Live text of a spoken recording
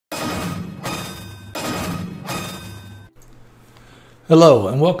Hello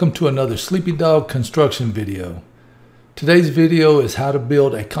and welcome to another Sleepy Dog construction video. Today's video is how to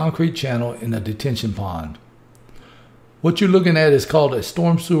build a concrete channel in a detention pond. What you're looking at is called a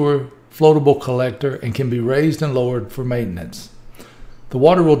storm sewer floatable collector and can be raised and lowered for maintenance. The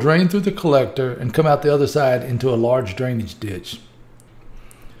water will drain through the collector and come out the other side into a large drainage ditch.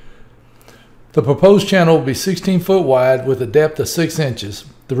 The proposed channel will be 16 foot wide with a depth of 6 inches.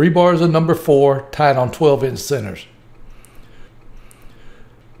 The rebars are number 4 tied on 12-inch centers.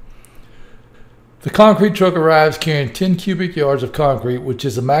 The concrete truck arrives carrying 10 cubic yards of concrete, which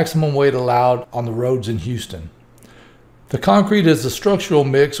is the maximum weight allowed on the roads in Houston. The concrete is a structural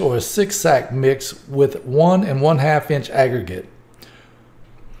mix or a 6-sack mix with 1 1/2 inch aggregate.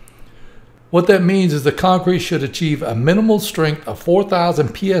 What that means is the concrete should achieve a minimal strength of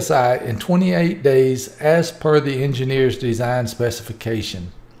 4,000 psi in 28 days as per the engineer's design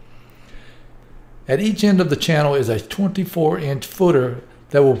specification. At each end of the channel is a 24-inch footer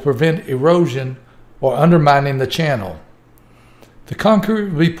that will prevent erosion or undermining the channel. The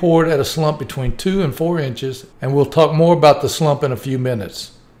concrete will be poured at a slump between 2 and 4 inches, and we'll talk more about the slump in a few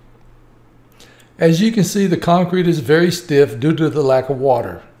minutes. As you can see, the concrete is very stiff due to the lack of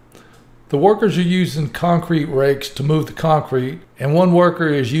water. The workers are using concrete rakes to move the concrete, and one worker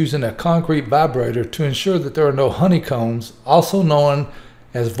is using a concrete vibrator to ensure that there are no honeycombs, also known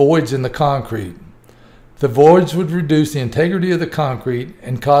as voids in the concrete. The voids would reduce the integrity of the concrete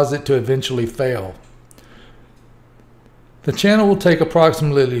and cause it to eventually fail. The channel will take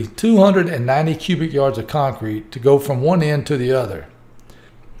approximately 290 cubic yards of concrete to go from one end to the other.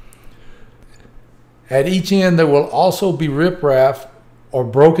 At each end there will also be riprap or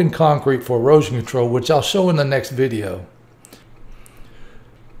broken concrete for erosion control, which I'll show in the next video.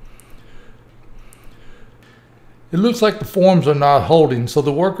 It looks like the forms are not holding, so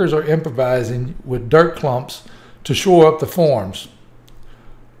the workers are improvising with dirt clumps to shore up the forms.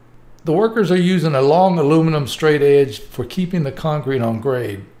 The workers are using a long aluminum straight edge for keeping the concrete on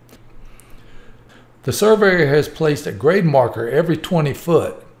grade. The surveyor has placed a grade marker every 20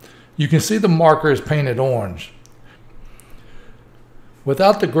 foot. You can see the marker is painted orange.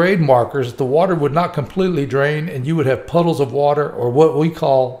 Without the grade markers, the water would not completely drain and you would have puddles of water, or what we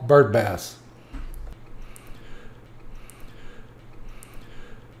call bird baths.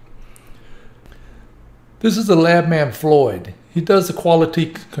 This is the lab man Floyd. He does the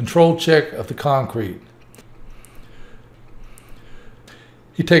quality control check of the concrete.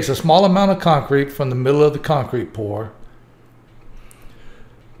 He takes a small amount of concrete from the middle of the concrete pour.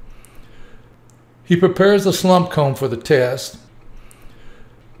 He prepares a slump cone for the test.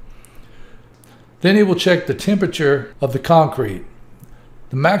 Then he will check the temperature of the concrete.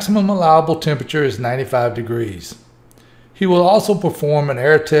 The maximum allowable temperature is 95 degrees. He will also perform an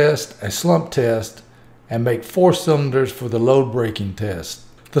air test, a slump test, and make 4 cylinders for the load breaking test.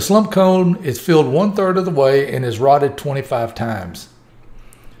 The slump cone is filled 1/3 of the way and is rotted 25 times.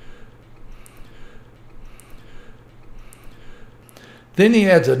 Then he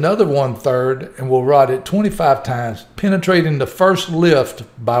adds another 1/3 and will rot it 25 times, penetrating the first lift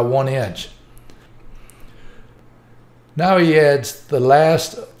by 1 inch. Now he adds the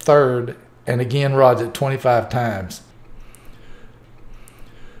last third and again rods it 25 times.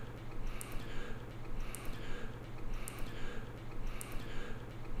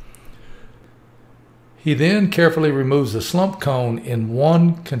 He then carefully removes the slump cone in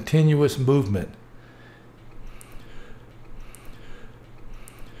one continuous movement.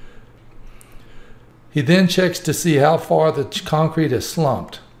 He then checks to see how far the concrete is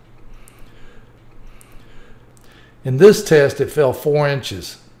slumped. In this test, it fell 4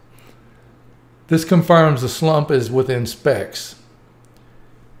 inches. This confirms the slump is within specs.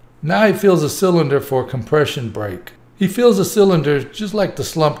 Now he fills a cylinder for a compression brake. He fills the cylinder just like the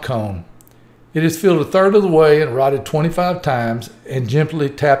slump cone. It is filled 1/3 of the way and rotted 25 times and gently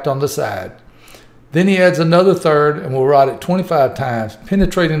tapped on the side. Then he adds another 1/3 and will rot it 25 times,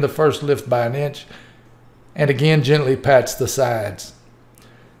 penetrating the first lift by 1 inch, and again gently pats the sides.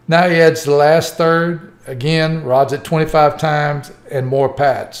 Now he adds the last 1/3, again rods it 25 times and more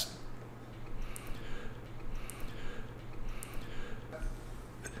pats.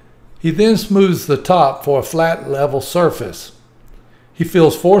 He then smooths the top for a flat level surface. He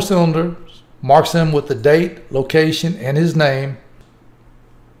fills 4 cylinders, marks them with the date, location, and his name.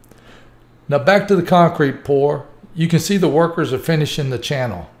 Now back to the concrete pour. You can see the workers are finishing the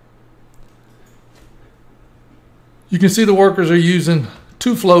channel. You can see the workers are using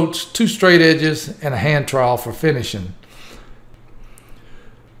 2 floats, 2 straight edges, and a hand trowel for finishing.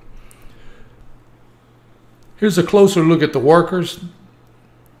 Here's a closer look at the workers.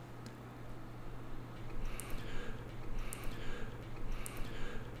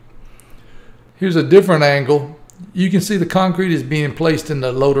 Here's a different angle. You can see the concrete is being placed in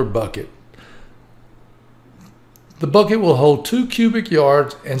the loader bucket. The bucket will hold 2 cubic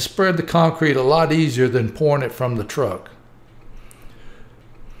yards and spread the concrete a lot easier than pouring it from the truck.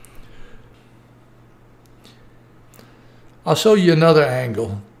 I'll show you another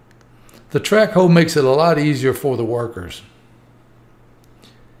angle. The track hole makes it a lot easier for the workers.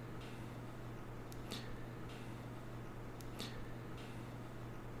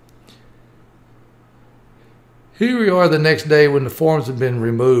 Here we are the next day when the forms have been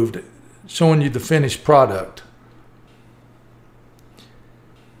removed, showing you the finished product.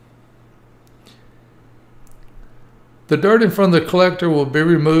 The dirt in front of the collector will be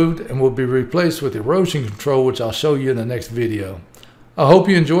removed and will be replaced with erosion control, which I'll show you in the next video. I hope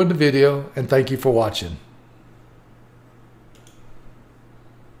you enjoyed the video and thank you for watching.